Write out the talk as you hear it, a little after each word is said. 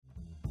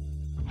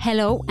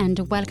Hello and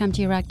welcome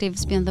to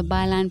Euractiv's Beyond the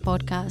Byline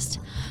podcast.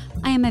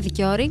 I am Evi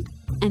Chiori,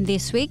 and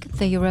this week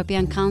the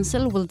European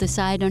Council will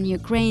decide on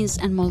Ukraine's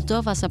and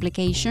Moldova's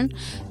application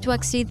to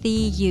accede the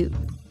EU.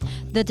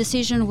 The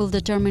decision will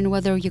determine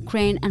whether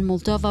Ukraine and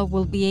Moldova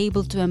will be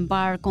able to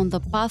embark on the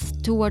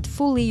path toward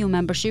full EU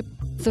membership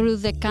through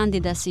the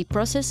candidacy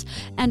process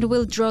and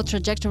will draw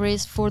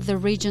trajectories for the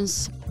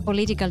region's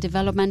political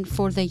development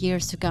for the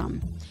years to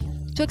come.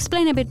 To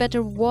explain a bit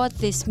better what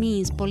this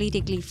means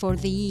politically for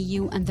the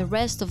EU and the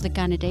rest of the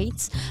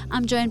candidates,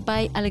 I'm joined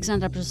by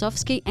Alexandra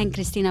Brzozowski and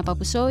Christina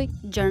Papoussoi,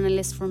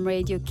 journalists from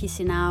Radio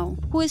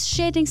Chisinau, who is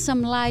shedding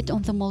some light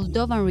on the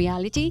Moldovan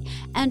reality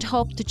and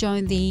hope to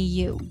join the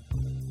EU.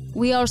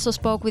 We also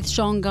spoke with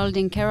Sean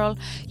Golding-Carroll,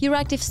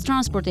 Euractiv's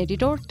transport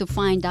editor, to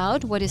find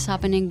out what is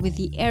happening with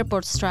the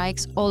airport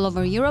strikes all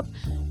over Europe,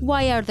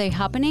 why are they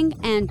happening,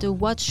 and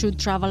what should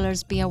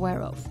travelers be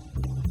aware of.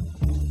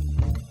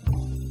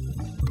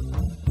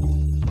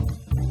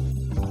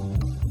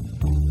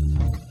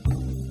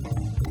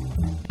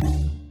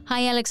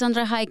 Hi,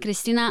 Alexandra. Hi,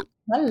 Christina.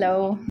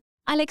 Hello.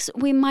 Alex,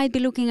 we might be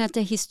looking at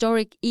a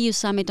historic EU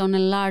summit on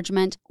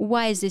enlargement.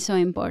 Why is this so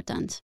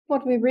important?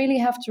 What we really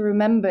have to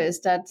remember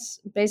is that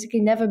basically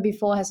never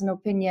before has an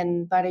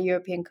opinion by the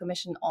European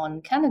Commission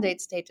on candidate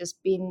status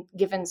been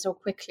given so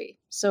quickly.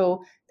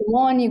 So the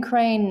war in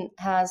Ukraine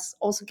has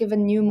also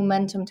given new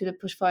momentum to the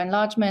push for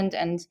enlargement,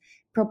 and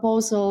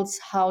proposals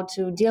how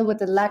to deal with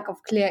the lack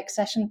of clear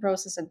accession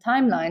process and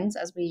timelines,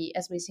 as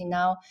we see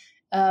now,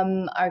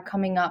 are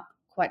coming up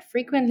quite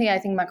frequently. I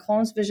think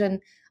Macron's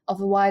vision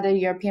of a wider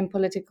European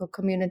political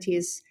community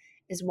is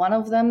one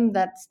of them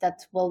that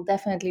will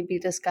definitely be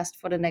discussed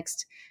for the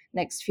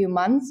next few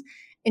months.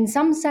 In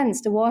some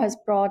sense, the war has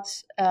brought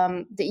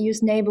the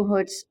EU's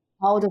neighborhood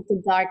out of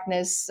the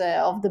darkness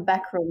of the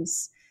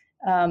backrooms,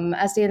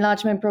 as the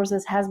enlargement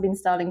process has been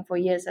stalling for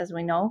years, as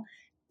we know.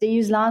 The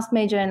EU's last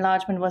major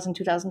enlargement was in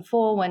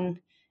 2004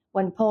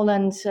 when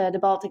Poland, the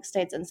Baltic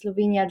states, and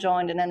Slovenia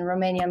joined, and then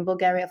Romania and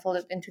Bulgaria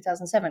followed in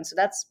 2007. So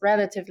that's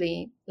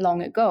relatively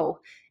long ago.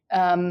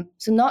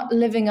 So not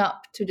living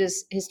up to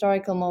this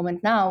historical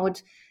moment now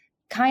would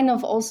kind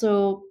of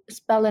also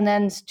spell an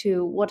end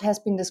to what has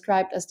been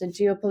described as the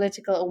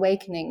geopolitical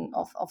awakening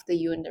of the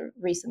EU in the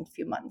recent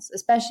few months,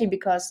 especially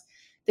because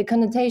the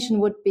connotation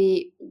would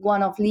be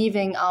one of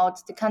leaving out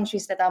the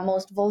countries that are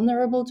most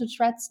vulnerable to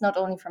threats, not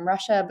only from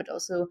Russia, but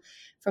also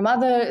from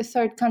other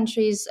third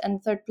countries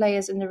and third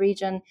players in the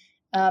region.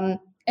 And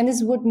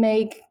this would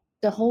make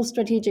the whole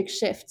strategic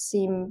shift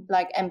seem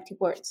like empty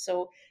words.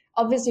 So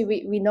obviously,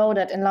 we know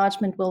that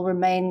enlargement will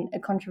remain a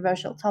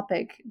controversial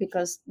topic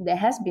because there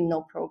has been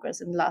no progress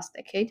in the last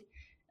decade.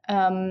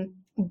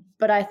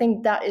 But I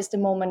think that is the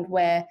moment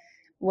where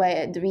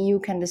the EU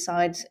can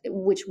decide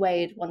which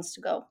way it wants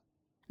to go.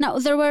 Now,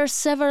 there were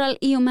several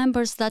EU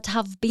members that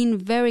have been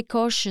very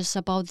cautious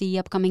about the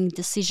upcoming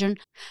decision.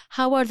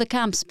 How are the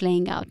camps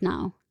playing out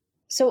now?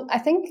 So I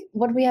think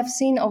what we have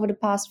seen over the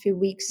past few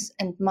weeks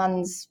and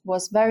months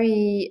was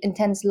very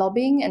intense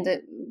lobbying and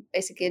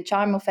basically a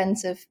charm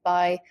offensive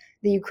by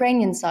the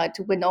Ukrainian side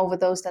to win over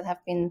those that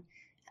have been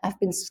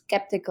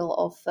skeptical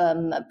of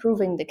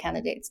approving the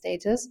candidate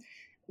status.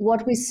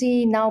 What we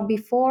see now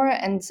before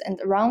and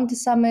around the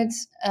summit,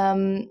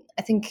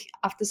 I think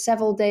after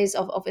several days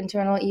of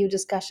internal EU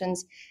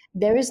discussions,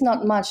 there is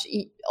not much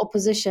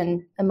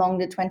opposition among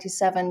the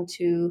 27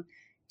 to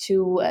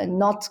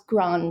not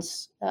grant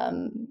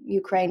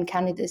Ukraine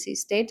candidacy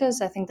status.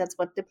 I think that's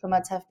what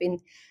diplomats have been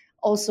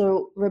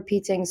also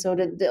repeating, so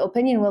that the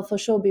opinion will for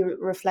sure be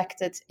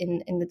reflected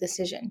in the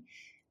decision.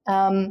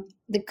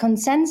 The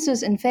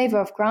consensus in favor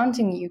of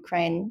granting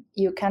Ukraine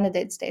EU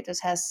candidate status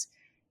has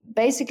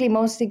basically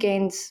mostly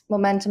gained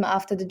momentum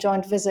after the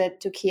joint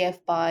visit to Kiev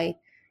by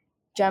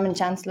German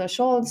Chancellor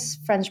Scholz,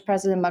 French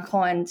President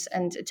Macron,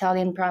 and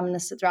Italian Prime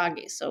Minister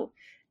Draghi. So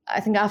I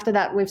think after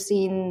that, we've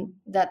seen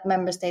that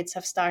member states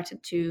have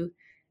started to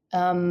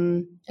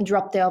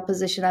drop their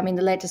opposition. I mean,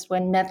 the latest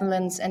were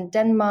Netherlands and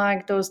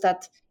Denmark, those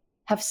that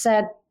have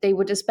said they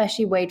would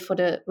especially wait for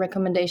the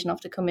recommendation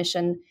of the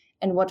Commission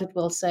and what it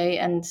will say.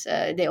 And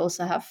they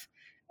also have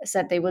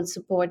said they would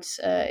support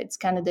its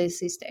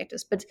candidacy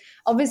status. But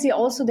obviously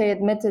also they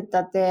admitted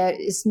that there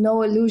is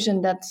no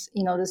illusion that,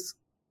 this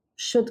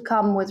should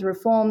come with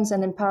reforms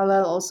and in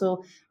parallel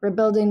also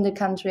rebuilding the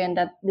country, and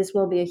that this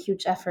will be a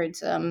huge effort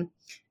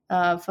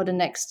for the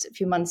next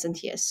few months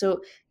and years.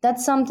 So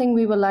that's something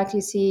we will likely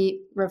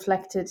see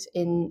reflected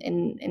in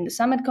the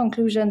summit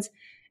conclusions,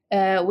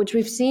 which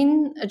we've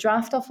seen a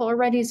draft of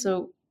already.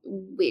 So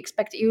we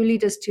expect EU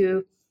leaders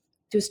to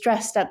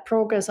stress that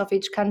progress of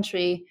each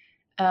country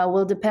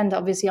will depend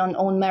obviously on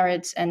own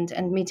merits and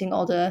meeting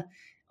all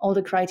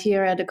the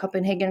criteria, the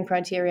Copenhagen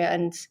criteria,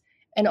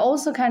 and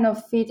also kind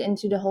of feed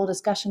into the whole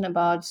discussion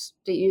about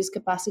the EU's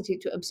capacity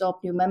to absorb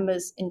new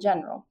members in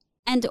general.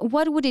 And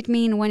what would it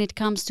mean when it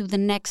comes to the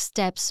next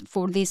steps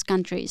for these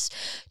countries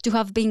to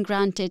have been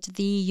granted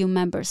the EU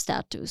member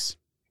status?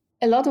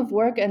 A lot of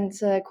work and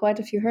quite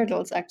a few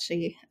hurdles,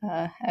 actually,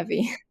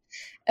 Abby.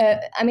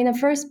 A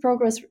first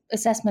progress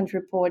assessment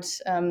report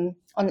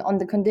on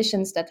the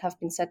conditions that have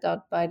been set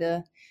out by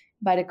the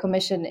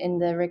Commission in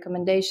the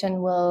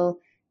recommendation will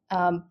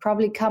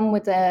probably come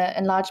with an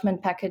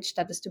enlargement package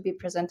that is to be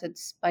presented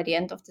by the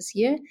end of this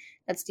year.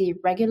 That's the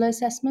regular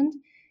assessment.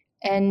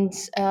 And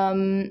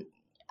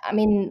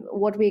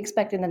what we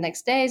expect in the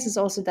next days is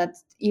also that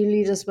EU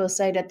leaders will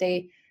say that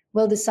they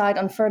will decide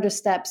on further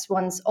steps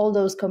once all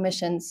those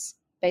commissions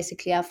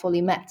basically are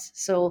fully met.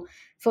 So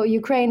for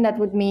Ukraine, that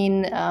would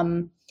mean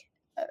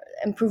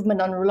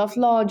improvement on rule of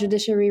law,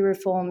 judiciary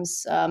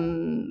reforms,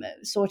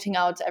 sorting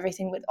out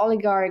everything with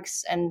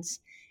oligarchs,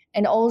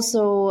 and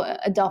also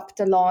adopt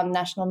the law on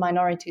national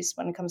minorities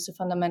when it comes to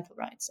fundamental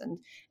rights.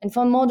 And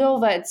for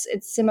Moldova,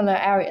 it's similar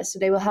areas. So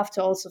they will have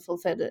to also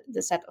fulfill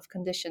the set of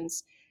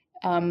conditions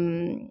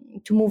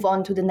to move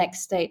on to the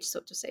next stage,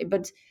 so to say.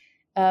 But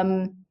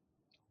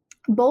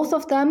both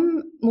of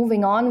them,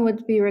 moving on,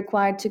 would be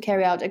required to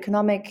carry out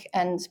economic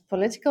and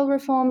political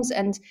reforms.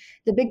 And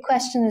the big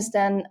question is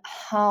then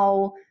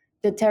how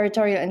the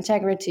territorial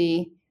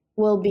integrity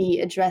will be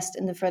addressed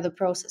in the further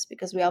process,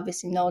 because we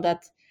obviously know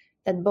that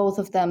both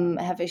of them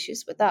have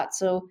issues with that.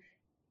 So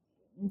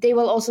they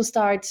will also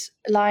start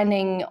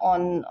aligning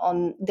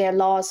on their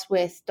laws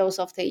with those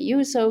of the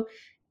EU. So,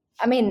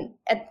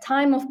 at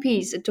time of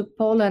peace, it took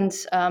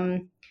Poland,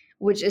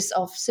 which is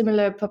of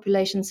similar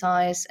population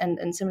size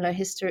and similar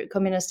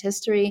communist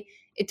history,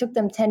 it took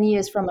them 10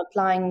 years from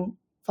applying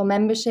for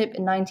membership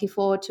in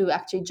 1994 to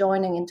actually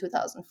joining in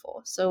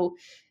 2004. So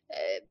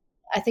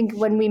I think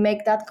when we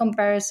make that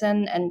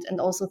comparison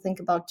and also think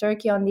about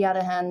Turkey, on the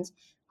other hand,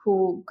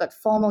 who got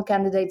formal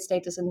candidate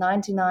status in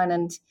 1999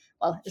 and,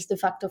 is de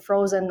facto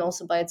frozen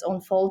also by its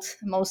own fault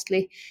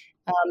mostly.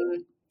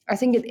 I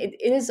think it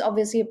is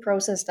obviously a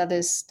process that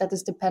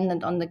is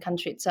dependent on the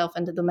country itself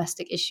and the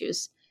domestic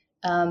issues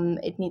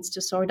it needs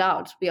to sort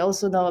out. We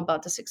also know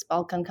about the 6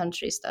 Balkan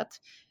countries that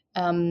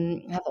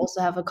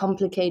have a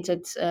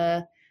complicated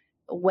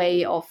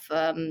way of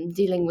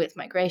dealing with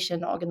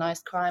migration,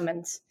 organized crime,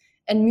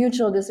 and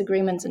mutual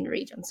disagreements in the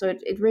region. So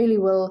it really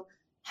will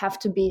have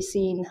to be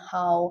seen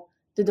how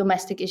the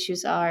domestic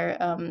issues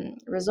are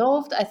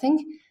resolved. I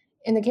think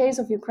in the case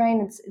of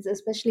Ukraine, it's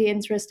especially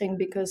interesting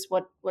because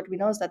what we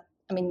know is that,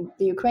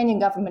 the Ukrainian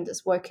government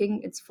is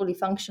working, it's fully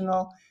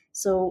functional.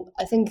 So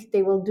I think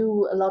they will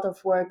do a lot of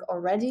work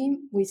already.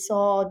 We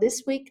saw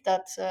this week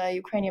that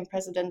Ukrainian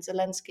President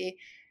Zelensky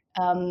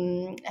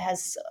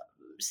has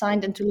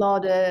signed into law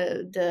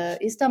the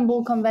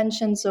Istanbul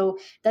Convention. So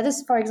that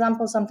is, for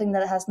example, something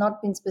that has not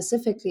been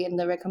specifically in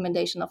the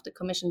recommendation of the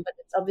Commission, but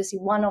it's obviously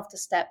one of the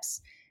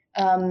steps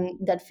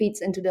that feeds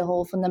into the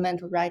whole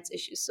fundamental rights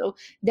issue. So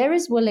there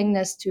is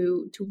willingness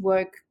to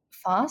work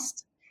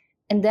fast.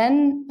 And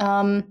then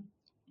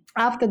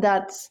after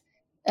that,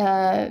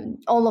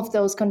 all of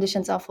those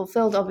conditions are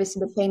fulfilled. Obviously,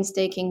 the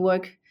painstaking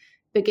work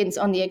begins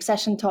on the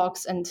accession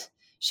talks. And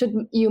should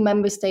EU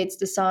member states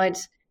decide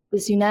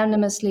this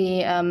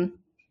unanimously,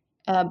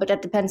 but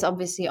that depends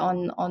obviously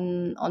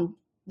on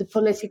the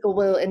political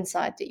will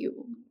inside the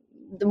EU.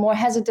 The more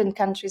hesitant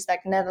countries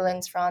like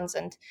Netherlands, France,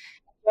 and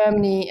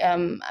Germany,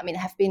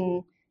 have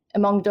been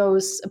among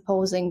those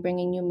opposing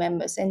bringing new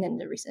members in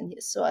the recent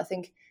years. So I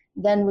think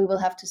then we will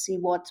have to see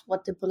what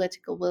the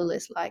political will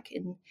is like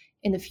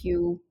in a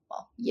few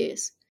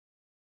years.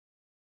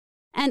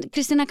 And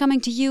Christina,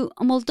 coming to you,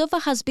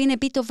 Moldova has been a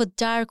bit of a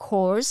dark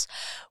horse.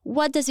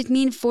 What does it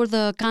mean for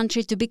the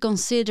country to be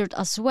considered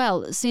as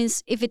well?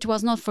 Since if it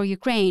was not for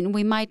Ukraine,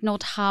 we might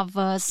not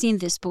have seen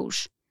this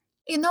push.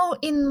 In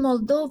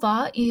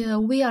Moldova,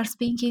 we are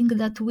speaking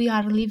that we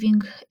are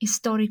living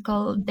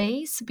historical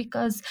days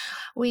because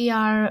we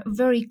are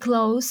very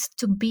close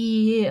to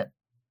be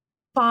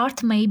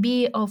part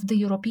maybe of the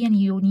European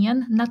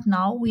Union. Not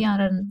now, we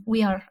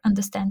are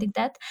understanding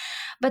that,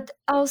 but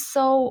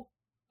also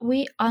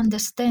we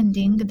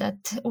understanding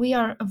that we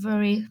are a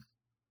very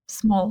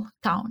small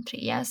country,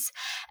 yes.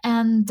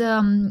 And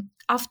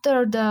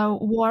after the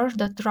war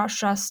that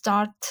Russia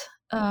start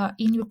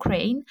in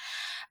Ukraine,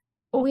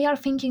 we are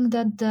thinking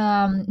that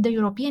the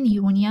European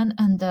Union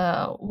and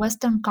the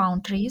Western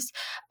countries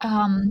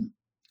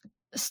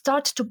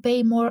start to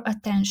pay more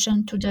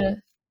attention to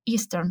the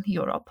Eastern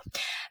Europe.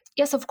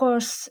 Yes, of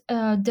course,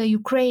 the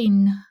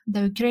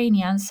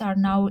Ukrainians are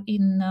now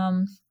in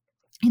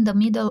the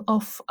middle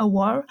of a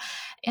war,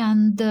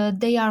 and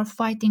they are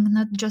fighting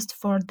not just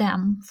for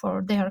them,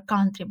 for their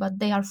country, but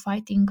they are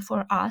fighting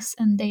for us,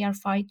 and they are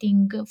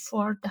fighting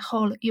for the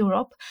whole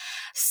Europe.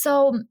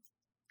 So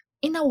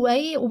in a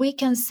way, we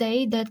can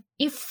say that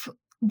if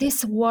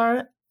this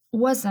war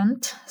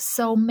wasn't,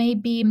 so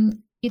maybe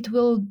it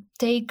will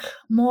take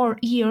more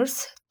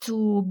years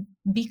to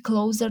be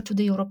closer to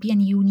the European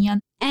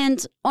Union.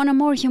 And on a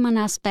more human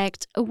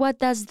aspect, what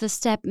does the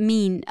step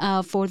mean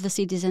for the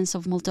citizens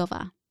of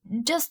Moldova?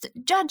 Just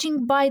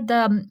judging by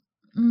the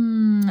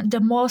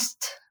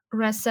most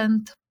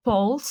recent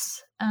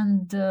polls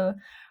and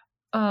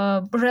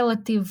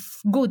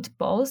relative good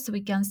polls,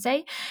 we can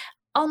say,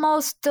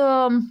 almost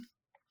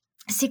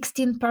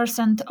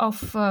 16%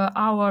 of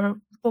our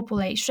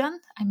population,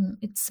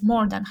 it's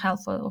more than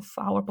half of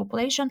our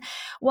population,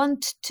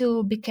 want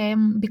to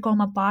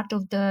become a part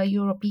of the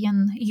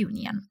European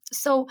Union.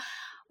 So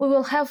we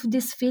will have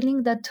this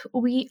feeling that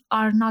we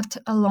are not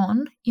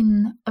alone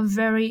in a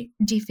very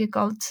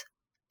difficult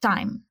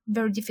time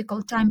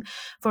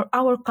for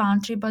our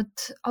country,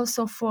 but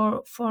also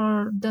for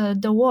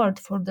the world,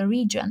 for the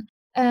region.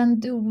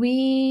 And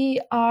we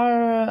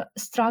are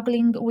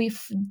struggling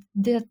with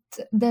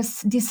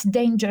this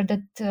danger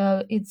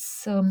that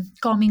it's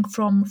coming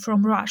from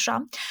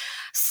Russia.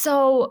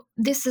 So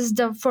this is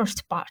the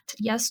first part,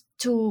 yes,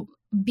 to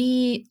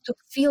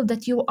feel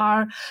that you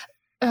are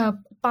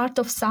part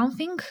of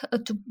something,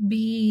 to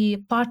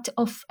be part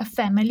of a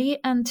family,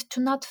 and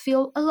to not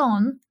feel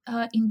alone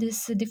in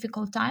this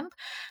difficult time.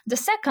 The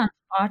second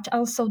part,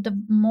 also the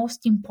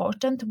most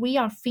important, we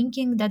are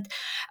thinking that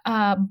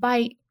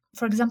by,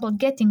 for example,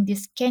 getting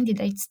this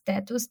candidate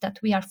status that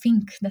we are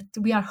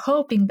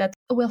hoping that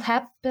will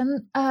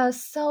happen.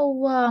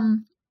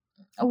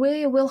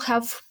 We will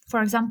have,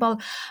 for example,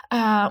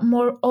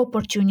 more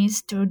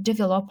opportunities to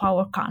develop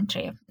our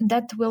country.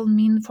 That will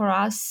mean for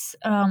us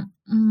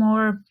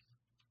more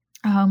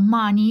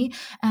money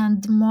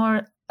and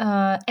more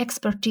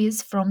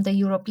expertise from the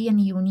European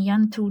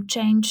Union to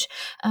change,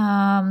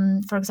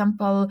 for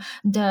example,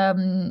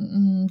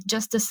 the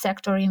justice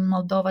sector in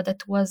Moldova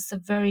that was a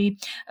very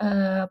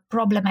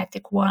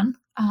problematic one.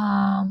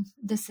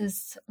 This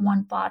is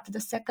one part. The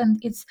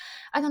second is,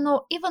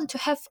 even to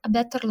have a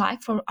better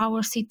life for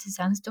our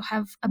citizens, to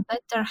have a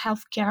better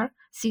healthcare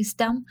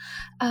system,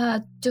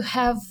 to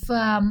have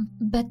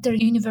better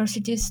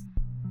universities.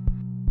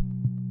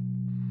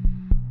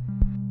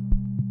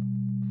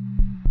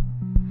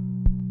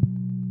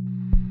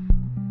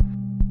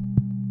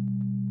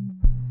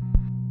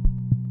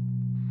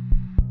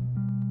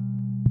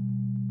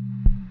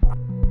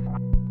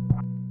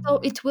 So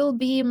it will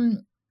be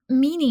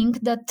meaning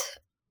that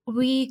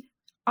we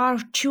are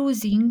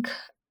choosing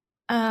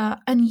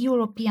an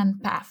European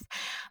path,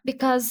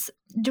 because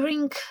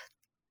during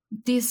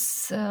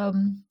these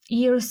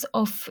years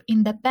of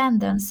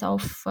independence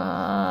of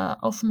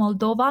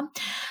Moldova,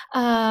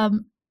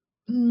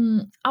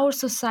 our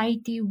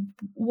society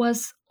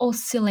was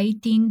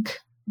oscillating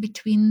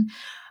between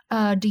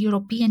the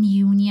European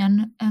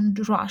Union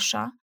and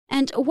Russia.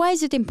 And why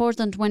is it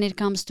important when it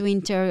comes to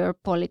interior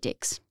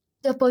politics?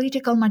 The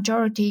political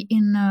majority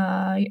in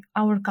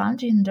our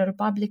country, in the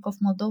Republic of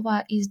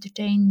Moldova, is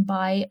detained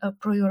by a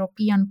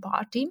pro-European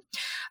party.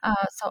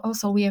 So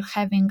also we are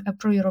having a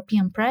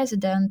pro-European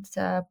president,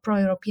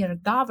 pro-European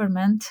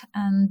government,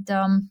 and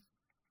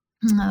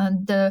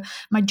the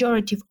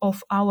majority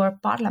of our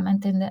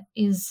parliament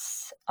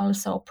is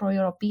also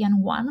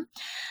pro-European one.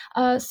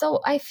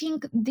 So I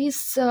think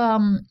this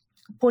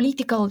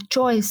political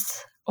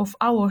choice of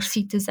our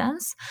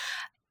citizens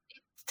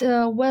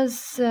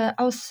was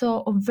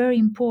also a very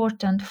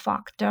important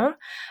factor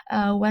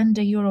when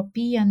the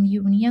European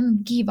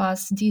Union gave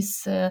us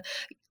this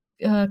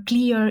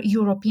clear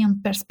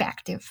European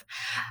perspective.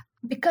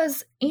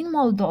 Because in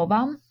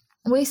Moldova,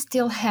 we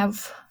still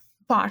have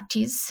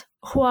parties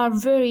who are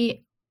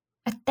very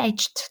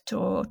attached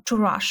to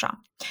Russia.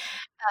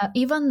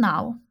 Even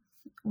now,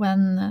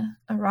 when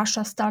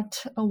Russia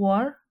starts a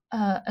war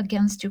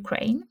against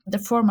Ukraine, the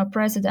former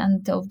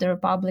president of the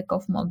Republic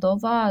of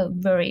Moldova,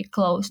 very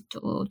close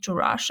to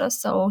Russia,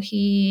 so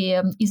he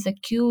is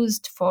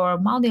accused for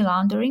money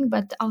laundering,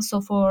 but also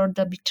for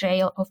the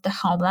betrayal of the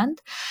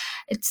homeland.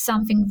 It's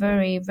something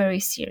very, very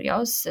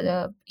serious.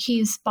 He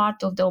is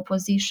part of the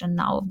opposition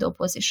now, of the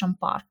opposition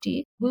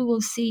party. We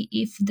will see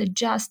if the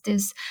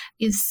justice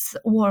is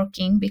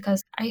working,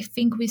 because I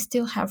think we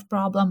still have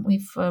problem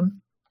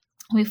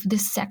with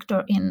this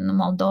sector in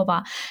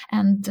Moldova.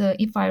 And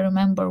if I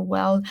remember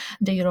well,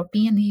 the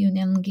European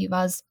Union gave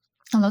us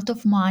a lot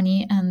of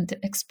money and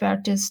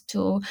expertise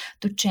to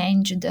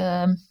change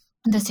the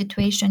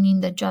situation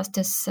in the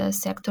justice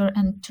sector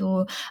and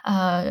to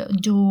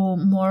do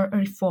more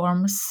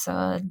reforms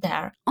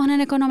there. On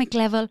an economic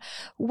level,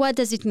 what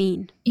does it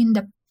mean? In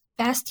the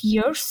past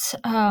years,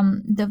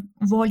 the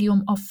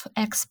volume of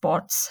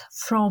exports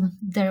from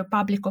the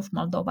Republic of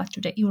Moldova to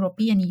the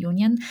European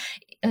Union,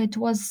 it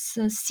was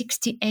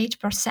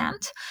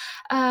 68%.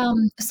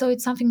 So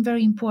it's something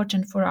very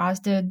important for us,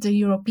 the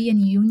European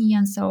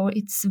Union. So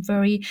it's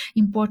very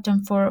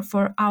important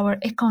for our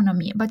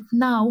economy. But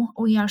now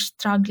we are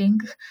struggling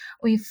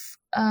with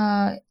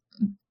a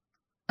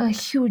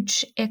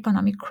huge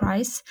economic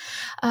crisis.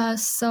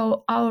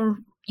 So our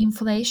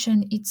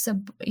inflation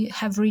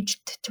have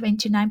reached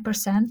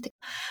 29%.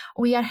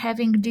 We are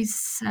having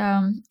this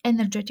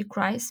energetic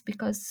crisis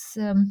because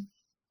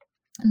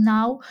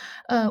now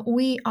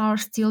we are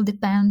still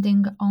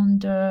depending on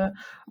the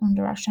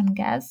Russian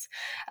gas.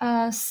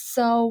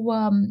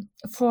 So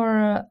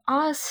for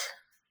us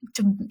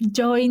to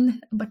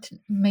join, but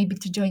maybe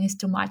to join is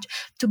too much,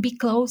 to be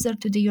closer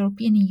to the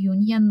European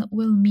Union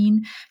will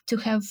mean to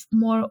have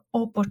more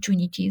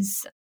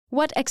opportunities.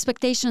 What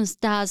expectations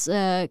does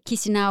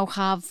Chisinau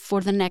have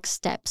for the next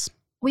steps?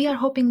 we are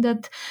hoping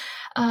that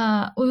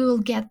we will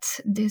get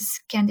this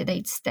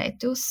candidate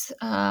status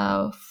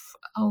of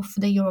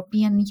the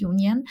European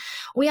Union.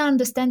 We are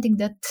understanding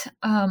that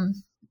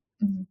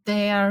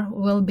there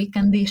will be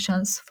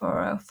conditions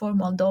for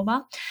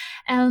Moldova,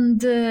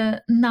 and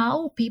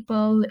now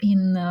people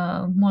in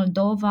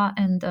Moldova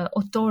and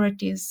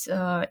authorities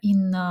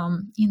in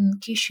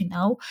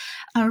Chisinau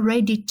are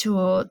ready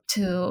to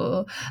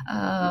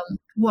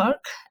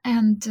work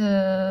and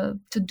to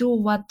do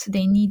what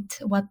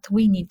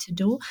we need to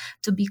do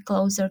to be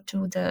closer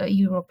to the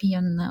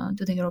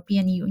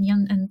European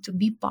Union and to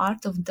be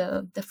part of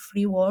the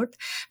free world,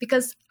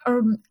 because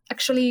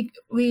actually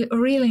we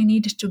really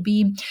need to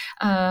be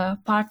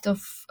part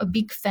of a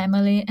big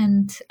family,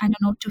 and I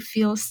don't know, to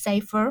feel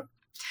safer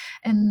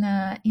in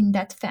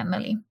that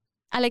family.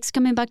 Alex,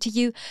 coming back to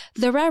you,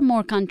 there are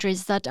more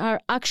countries that are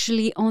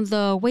actually on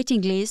the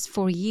waiting list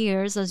for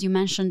years, as you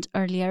mentioned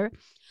earlier.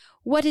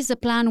 What is the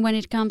plan when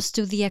it comes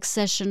to the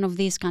accession of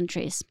these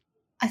countries?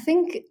 I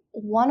think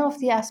one of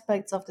the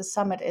aspects of the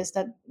summit is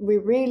that we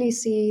really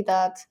see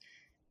that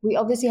we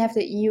obviously have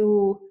the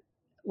EU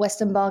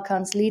Western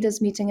Balkans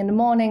leaders meeting in the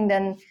morning,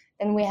 then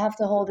we have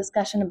the whole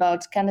discussion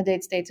about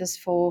candidate status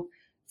for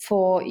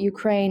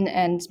Ukraine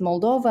and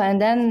Moldova, and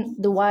then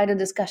the wider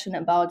discussion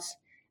about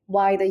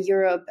wider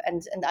Europe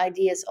and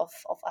ideas of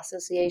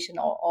association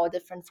or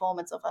different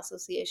formats of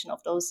association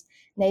of those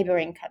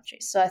neighboring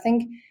countries. So I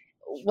think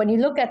when you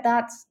look at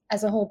that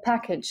as a whole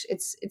package,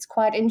 it's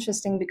quite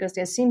interesting, because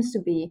there seems to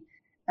be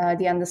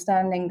the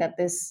understanding that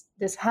this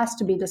has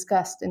to be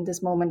discussed in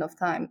this moment of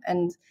time.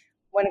 And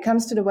when it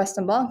comes to the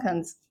Western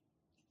Balkans,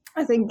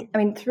 I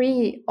mean,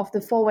 3 of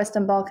the 4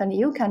 Western Balkan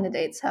EU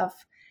candidates have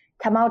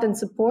come out in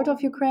support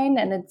of Ukraine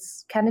and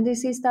its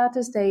candidacy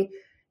status. They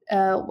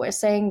were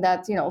saying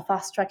that,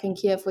 fast-tracking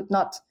Kiev would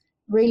not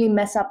really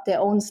mess up their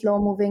own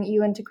slow-moving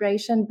EU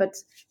integration, but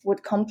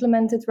would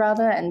complement it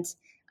rather. And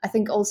I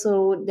think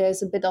also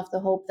there's a bit of the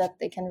hope that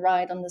they can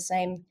ride on the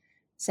same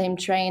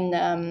train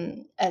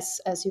as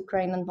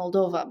Ukraine and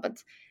Moldova.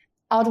 But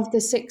out of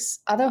the 6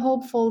 other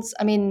hopefuls,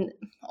 I mean,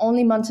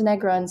 only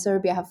Montenegro and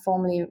Serbia have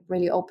formally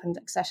really opened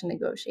accession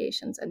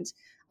negotiations. And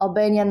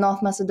Albania and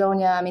North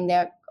Macedonia, I mean,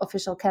 they're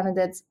official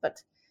candidates,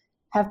 but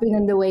have been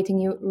in the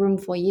waiting room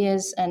for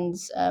years. And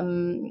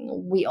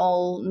we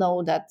all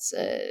know that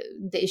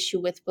the issue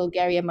with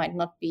Bulgaria might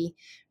not be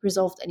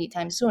resolved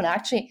anytime soon.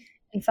 Actually,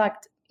 in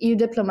fact, EU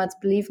diplomats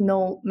believe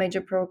no major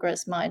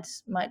progress might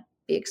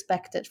be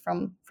expected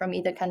from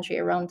either country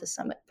around the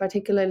summit,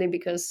 particularly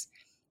because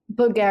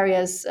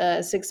Bulgaria's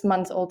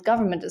 6-month-old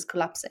government is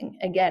collapsing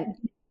again.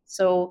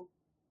 So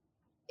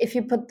if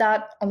you put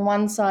that on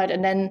one side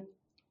and then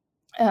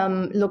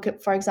look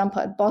at, for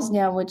example, at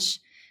Bosnia, which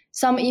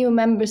some EU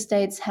member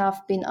states have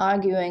been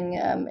arguing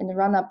in the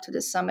run-up to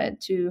the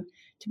summit to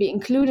be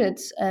included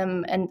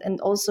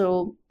and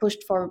also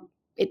pushed for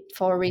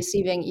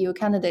receiving EU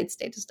candidate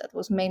status, that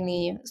was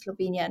mainly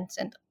Slovenia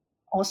and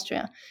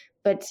Austria.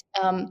 But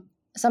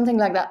something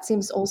like that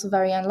seems also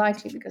very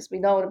unlikely, because we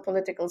know the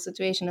political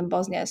situation in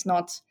Bosnia is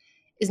not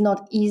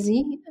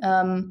easy.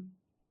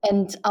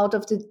 And out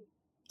of the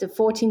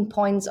 14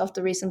 points of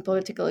the recent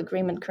political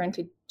agreement,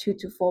 currently 2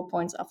 to 4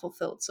 points are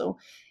fulfilled. So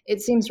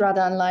it seems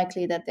rather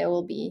unlikely that there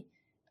will be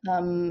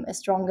a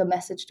stronger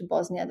message to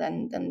Bosnia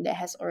than there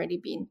has already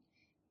been.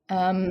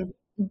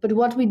 But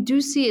what we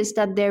do see is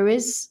that there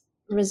is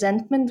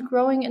resentment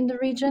growing in the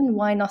region,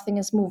 why nothing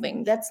is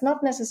moving. That's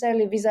not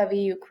necessarily vis-a-vis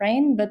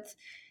Ukraine, but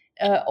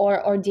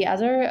or the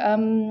other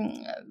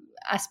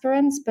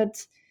aspirants,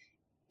 but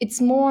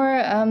it's more.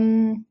 I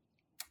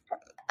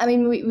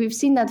mean, we've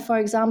seen that, for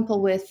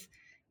example, with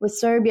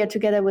Serbia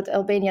together with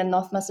Albania and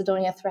North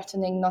Macedonia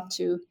threatening not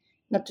to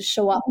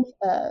show up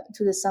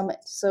to the summit.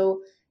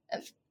 So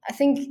I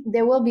think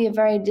there will be a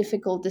very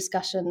difficult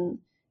discussion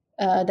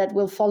that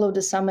will follow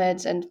the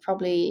summit, and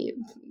probably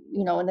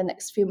in the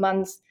next few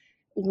months,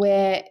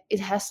 where it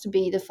has to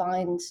be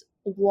defined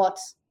what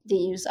the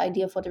EU's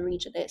idea for the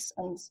region is.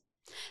 And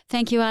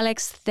thank you,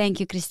 Alex. Thank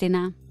you,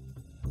 Christina.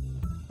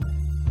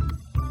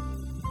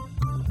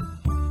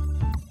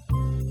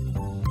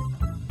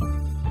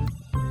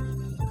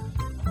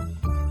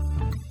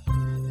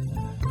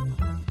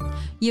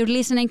 You're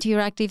listening to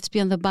Euractiv's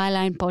Beyond the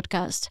Byline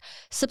podcast.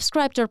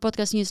 Subscribe to our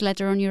podcast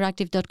newsletter on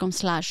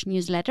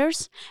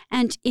euractiv.com/newsletters.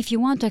 And if you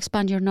want to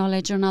expand your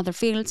knowledge on other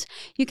fields,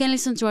 you can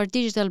listen to our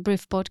Digital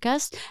Brief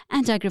podcast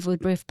and AgriFood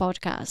Brief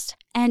podcast.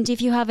 And if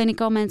you have any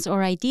comments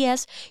or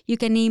ideas, you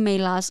can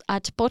email us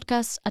at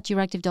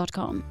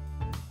podcasts@euractiv.com.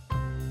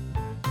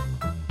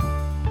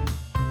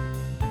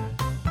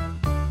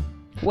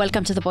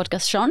 Welcome to the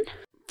podcast, Sean.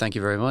 Thank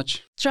you very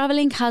much.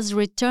 Traveling has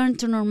returned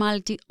to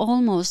normality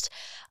almost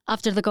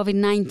after the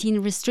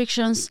COVID-19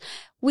 restrictions.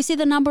 We see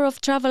the number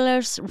of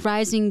travelers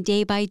rising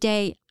day by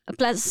day.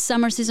 Plus,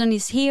 summer season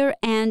is here,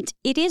 and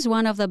it is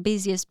one of the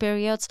busiest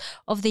periods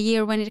of the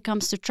year when it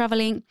comes to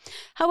traveling.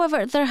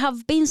 However, there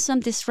have been some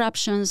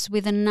disruptions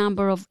with a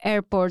number of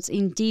airports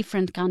in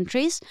different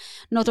countries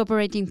not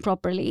operating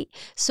properly.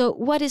 So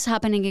what is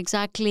happening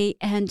exactly,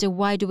 and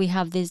why do we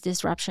have these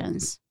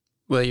disruptions?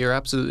 Well, you're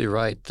absolutely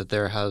right that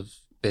there have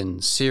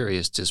been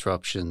serious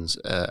disruptions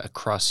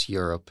across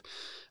Europe.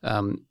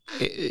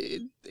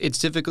 It's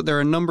difficult. There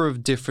are a number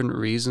of different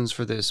reasons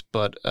for this,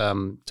 but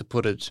to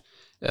put it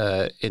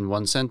in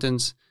one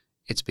sentence,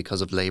 it's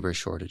because of labor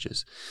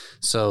shortages.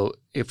 So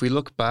if we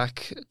look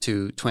back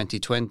to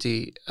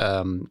 2020,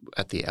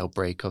 at the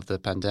outbreak of the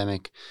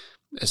pandemic,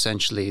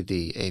 essentially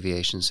the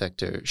aviation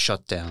sector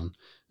shut down.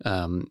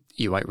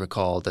 You might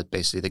recall that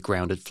basically the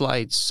grounded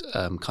flights,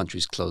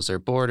 countries closed their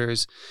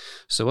borders.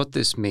 So what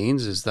this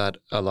means is that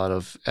a lot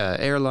of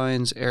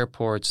airlines,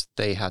 airports,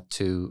 they had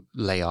to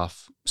lay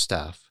off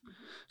staff.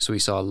 So we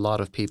saw a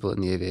lot of people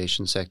in the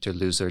aviation sector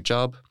lose their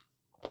job.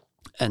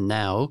 And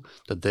now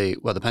that the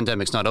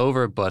pandemic's not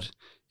over, but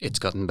it's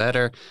gotten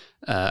better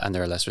and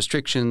there are less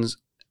restrictions,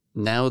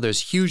 now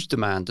there's huge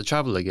demand to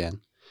travel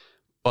again.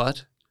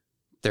 But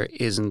there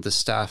isn't the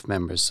staff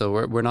members.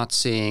 So we're not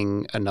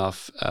seeing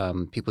enough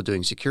people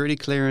doing security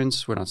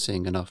clearance. We're not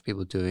seeing enough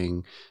people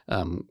doing,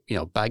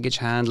 baggage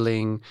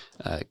handling,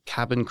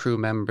 cabin crew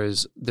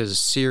members. There's a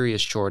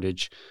serious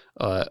shortage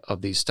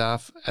of these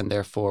staff, and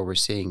therefore we're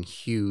seeing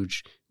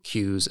huge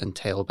queues and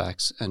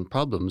tailbacks and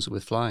problems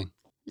with flying.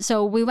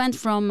 So we went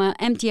from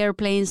empty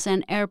airplanes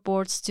and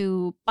airports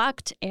to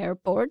packed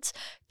airports,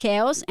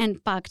 chaos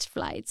and packed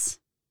flights.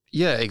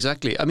 Yeah,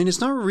 exactly. I mean,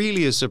 it's not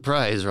really a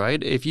surprise,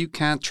 right? If you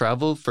can't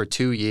travel for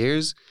 2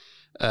 years,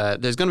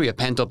 there's going to be a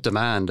pent-up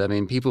demand. I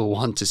mean, people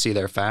want to see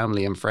their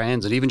family and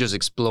friends and even just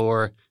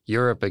explore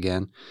Europe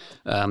again.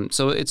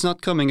 So it's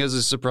not coming as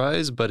a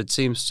surprise, but it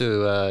seems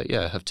to,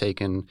 have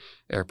taken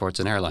airports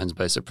and airlines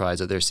by surprise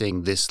that they're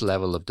seeing this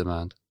level of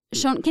demand.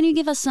 Sean, can you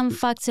give us some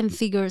facts and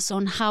figures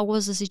on how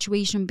was the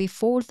situation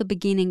before the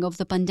beginning of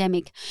the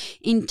pandemic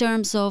in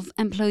terms of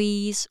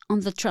employees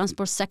on the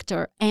transport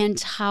sector, and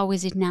how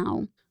is it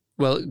now?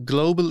 Well,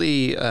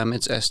 globally,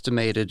 it's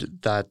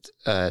estimated that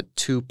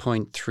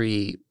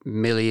 2.3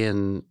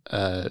 million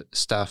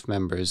staff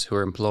members who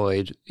are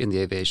employed in the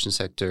aviation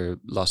sector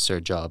lost their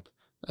job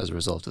as a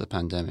result of the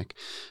pandemic.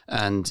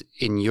 And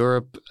in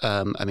Europe,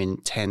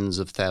 tens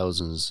of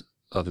thousands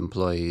of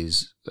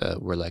employees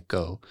were let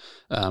go.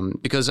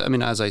 Because,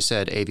 as I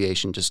said,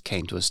 aviation just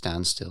came to a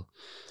standstill.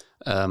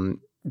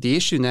 The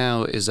issue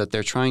now is that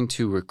they're trying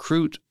to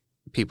recruit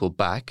people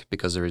back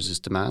because there is this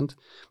demand,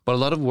 but a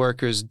lot of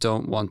workers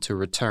don't want to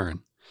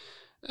return.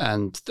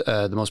 And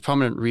the most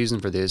prominent reason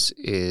for this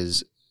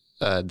is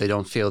they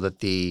don't feel that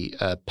the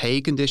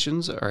pay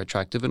conditions are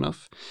attractive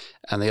enough.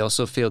 And they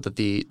also feel that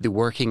the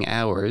working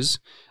hours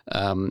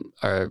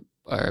are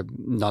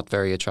not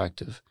very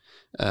attractive.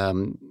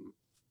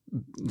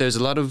 There's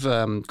a lot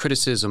of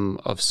criticism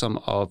of some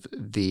of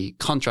the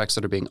contracts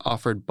that are being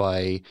offered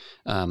by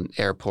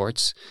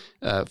airports.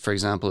 For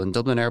example, in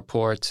Dublin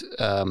Airport,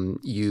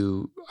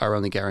 you are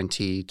only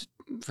guaranteed,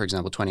 for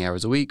example, 20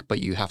 hours a week,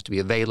 but you have to be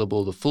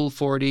available the full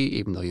 40,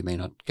 even though you may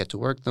not get to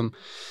work them.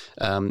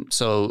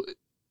 So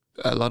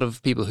a lot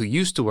of people who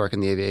used to work in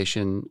the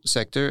aviation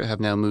sector have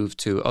now moved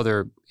to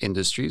other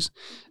industries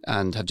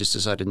and have just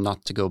decided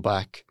not to go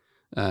back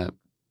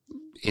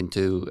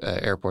into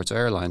airports or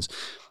airlines.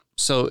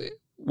 So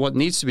what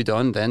needs to be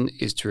done then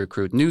is to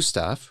recruit new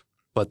staff.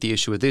 But the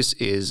issue with this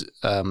is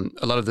a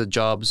lot of the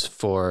jobs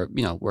for,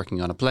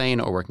 working on a plane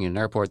or working in an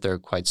airport, they're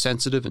quite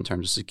sensitive in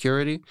terms of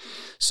security.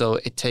 So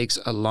it takes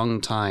a long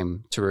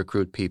time to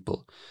recruit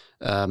people.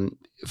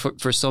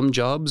 For some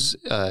jobs,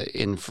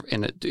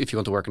 if you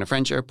want to work in a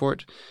French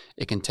airport,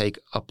 it can take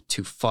up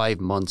to 5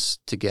 months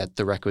to get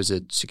the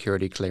requisite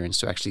security clearance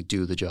to actually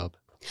do the job.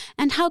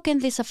 And how can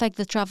this affect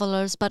the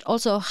travelers, but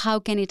also how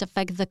can it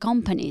affect the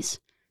companies?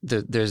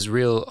 There's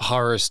real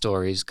horror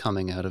stories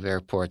coming out of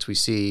airports. We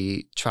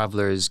see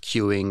travelers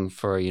queuing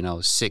for,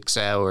 6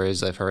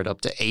 hours. I've heard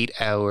up to 8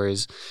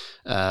 hours.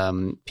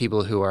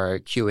 People who are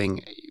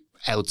queuing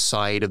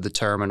outside of the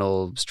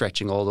terminal,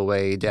 stretching all the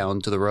way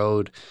down to the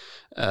road.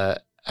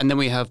 And then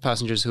we have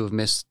passengers who have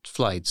missed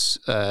flights.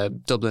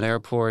 Dublin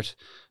Airport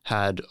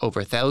had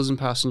over 1,000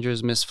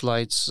 passengers miss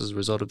flights as a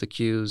result of the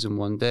queues in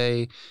one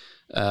day.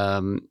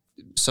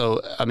 So,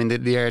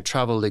 the air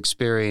travel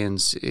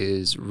experience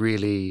is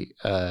really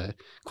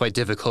quite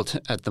difficult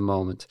at the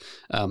moment.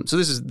 So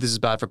this is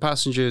bad for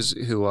passengers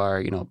who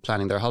are,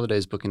 planning their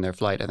holidays, booking their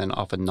flight, and then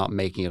often not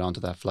making it onto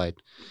that flight,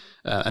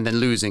 and then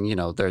losing,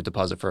 their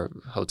deposit for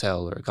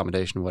hotel or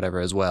accommodation, whatever,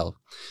 as well.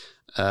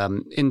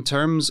 In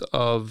terms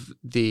of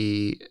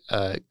the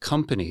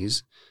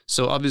companies,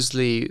 so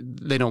obviously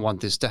they don't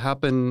want this to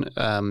happen.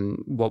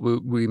 What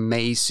we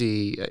may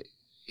see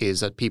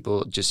is that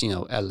people just,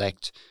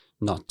 elect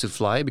not to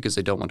fly because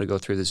they don't want to go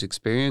through this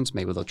experience.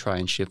 Maybe they'll try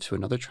and shift to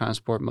another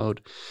transport mode.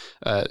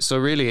 So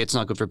really, it's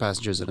not good for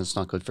passengers and it's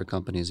not good for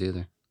companies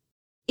either.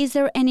 Is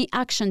there any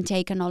action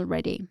taken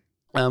already?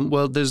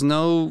 Well, there's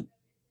no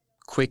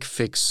quick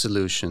fix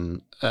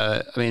solution.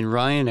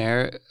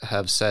 Ryanair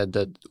have said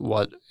that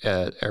what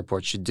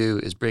airports should do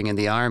is bring in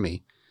the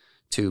army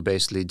to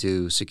basically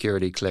do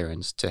security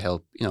clearance to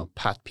help,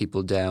 pat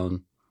people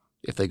down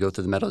if they go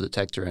through the metal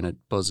detector and it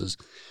buzzes.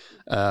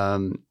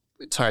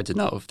 It's hard to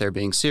know if they're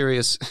being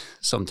serious.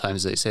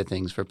 Sometimes they say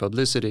things for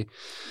publicity.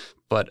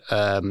 But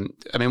I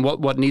mean,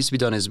 what needs to be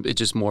done is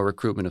just more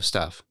recruitment of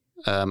staff.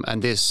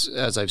 And this,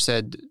 as I've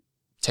said,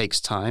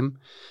 takes time.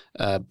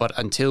 But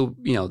until,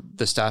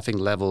 the staffing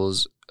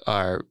levels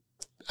are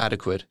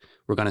adequate,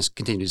 we're going to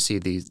continue to see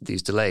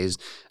these delays.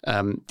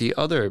 The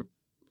other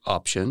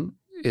option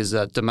is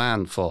that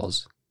demand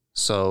falls.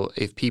 So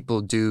if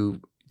people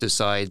do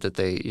decide that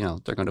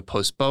they're going to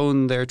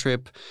postpone their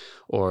trip,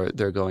 or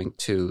they're going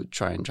to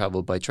try and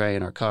travel by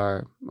train or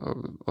car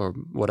or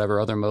whatever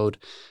other mode,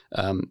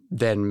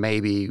 then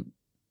maybe,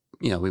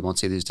 we won't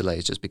see these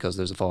delays just because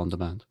there's a fall in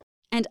demand.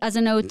 And as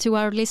a note to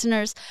our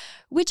listeners,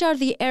 which are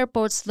the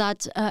airports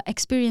that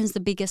experience the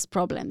biggest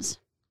problems?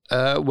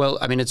 Well,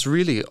 I mean, it's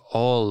really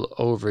all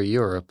over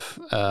Europe.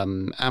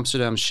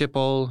 Amsterdam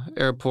Schiphol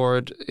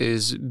Airport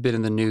has been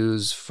in the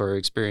news for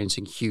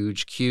experiencing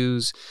huge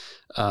queues.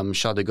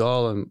 Charles de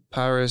Gaulle in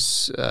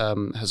Paris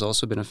has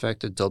also been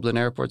affected. Dublin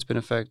Airport's been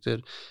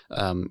affected.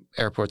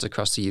 Airports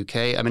across the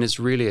UK. I mean, it's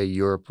really a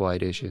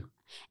Europe-wide issue.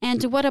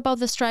 And what about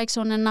the strikes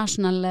on a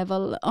national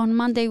level? On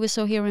Monday, we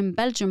saw here in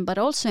Belgium, but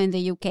also in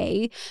the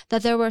UK,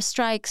 that there were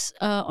strikes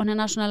on a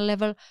national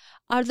level.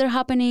 Are they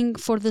happening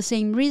for the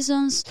same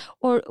reasons,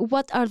 or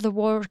what are the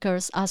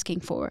workers asking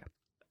for?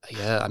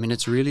 Yeah, I mean,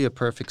 it's really a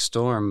perfect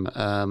storm.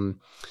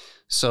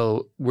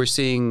 So we're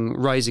seeing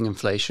rising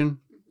inflation,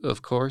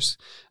 of course.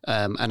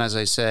 And as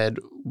I said,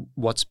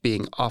 what's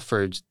being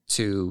offered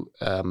to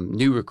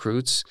new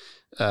recruits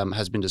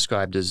has been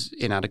described as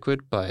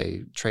inadequate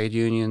by trade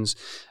unions.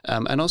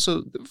 And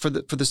also for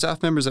the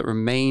staff members that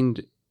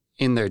remained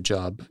in their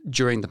job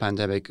during the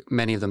pandemic,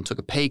 many of them took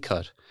a pay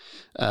cut.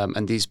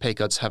 And these pay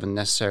cuts haven't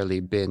necessarily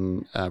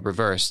been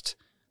reversed,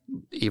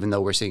 even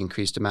though we're seeing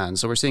increased demand.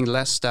 So we're seeing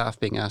less staff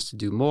being asked to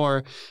do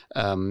more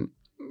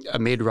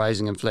amid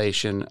rising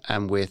inflation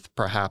and with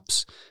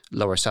perhaps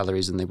lower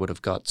salaries than they would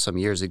have got some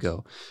years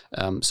ago.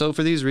 So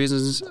for these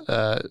reasons,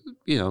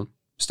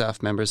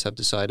 staff members have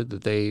decided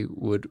that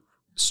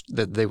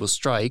they will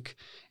strike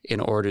in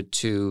order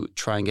to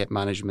try and get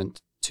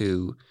management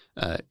to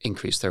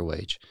increase their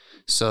wage.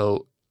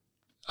 So,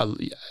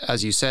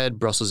 as you said,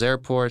 Brussels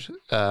Airport,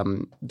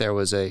 there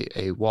was a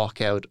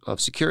walkout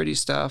of security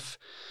staff,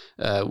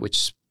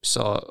 which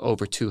saw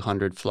over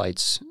 200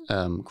 flights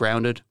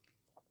grounded.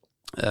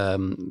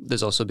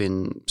 There's also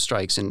been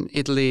strikes in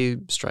Italy,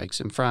 strikes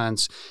in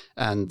France,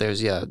 and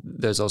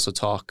there's also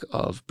talk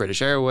of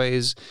British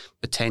Airways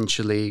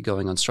potentially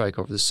going on strike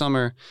over the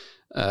summer.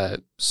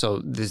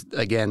 So this,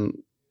 again,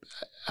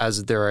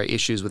 as there are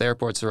issues with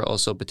airports, there are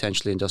also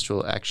potentially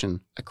industrial action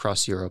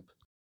across Europe.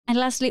 And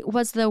lastly,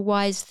 what's the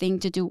wise thing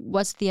to do?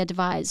 What's the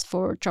advice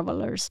for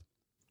travelers?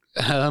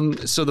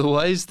 So the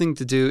wise thing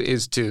to do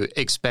is to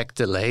expect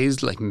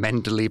delays, like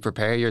mentally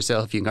prepare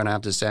yourself. You're going to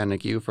have to stand in a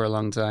queue for a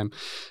long time.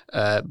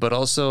 But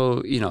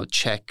also,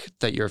 check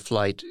that your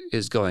flight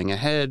is going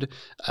ahead.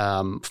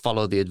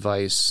 Follow the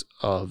advice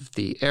of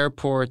the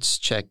airports.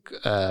 Check,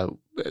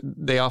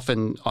 they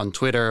often on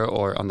Twitter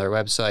or on their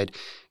website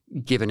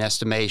give an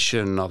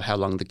estimation of how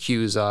long the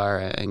queues are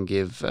and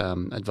give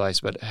advice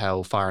about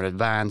how far in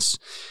advance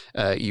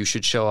you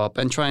should show up,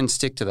 and try and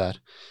stick to that.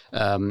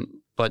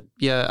 But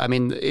yeah, I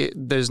mean,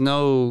 there's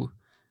no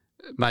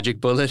magic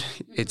bullet.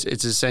 It's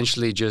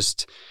essentially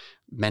just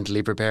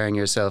mentally preparing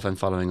yourself and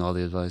following all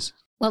the advice.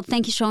 Well,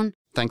 thank you, Sean.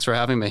 Thanks for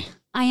having me.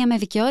 I am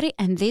Evi Chiori,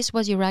 and this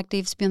was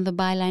Euractiv's Beyond the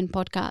Byline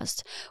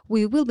podcast.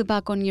 We will be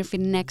back on your feed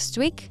next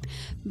week.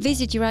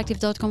 Visit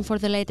euractiv.com for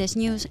the latest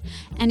news,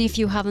 and if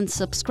you haven't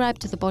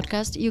subscribed to the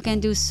podcast, you can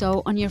do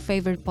so on your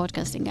favorite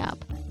podcasting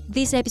app.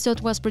 This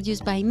episode was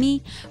produced by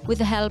me with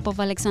the help of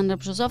Alexander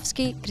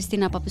Brzozowski,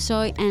 Christina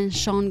Papusoy, and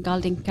Sean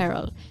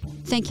Galding-Carroll.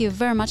 Thank you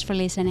very much for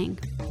listening.